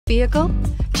vehicle?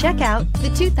 Check out the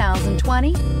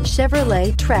 2020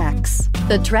 Chevrolet Trax.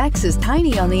 The Trax is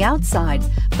tiny on the outside,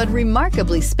 but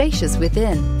remarkably spacious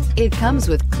within. It comes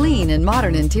with clean and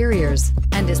modern interiors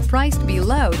and is priced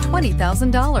below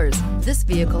 $20,000. This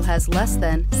vehicle has less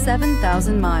than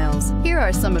 7,000 miles. Here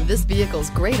are some of this vehicle's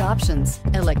great options: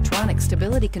 electronic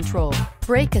stability control,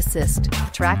 brake assist,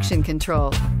 traction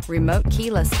control, remote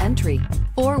keyless entry,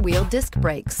 four-wheel disc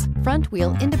brakes,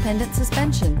 front-wheel independent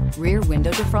suspension, rear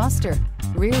window defroster,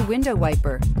 rear window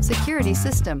wiper, security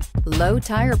system, low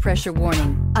tire pressure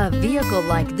warning. A vehicle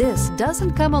like this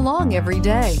doesn't come along every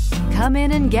day. Come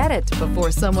in and get it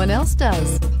before someone else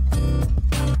does.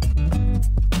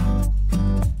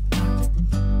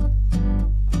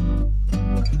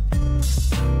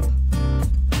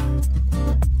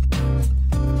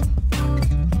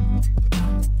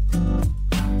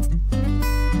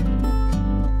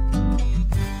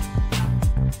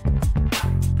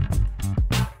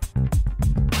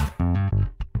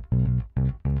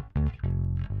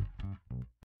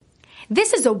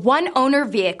 This is a one-owner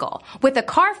vehicle with a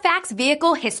Carfax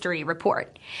Vehicle History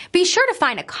Report. Be sure to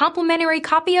find a complimentary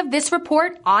copy of this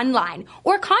report online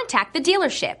or contact the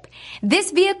dealership.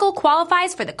 This vehicle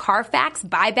qualifies for the Carfax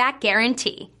Buyback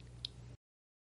Guarantee.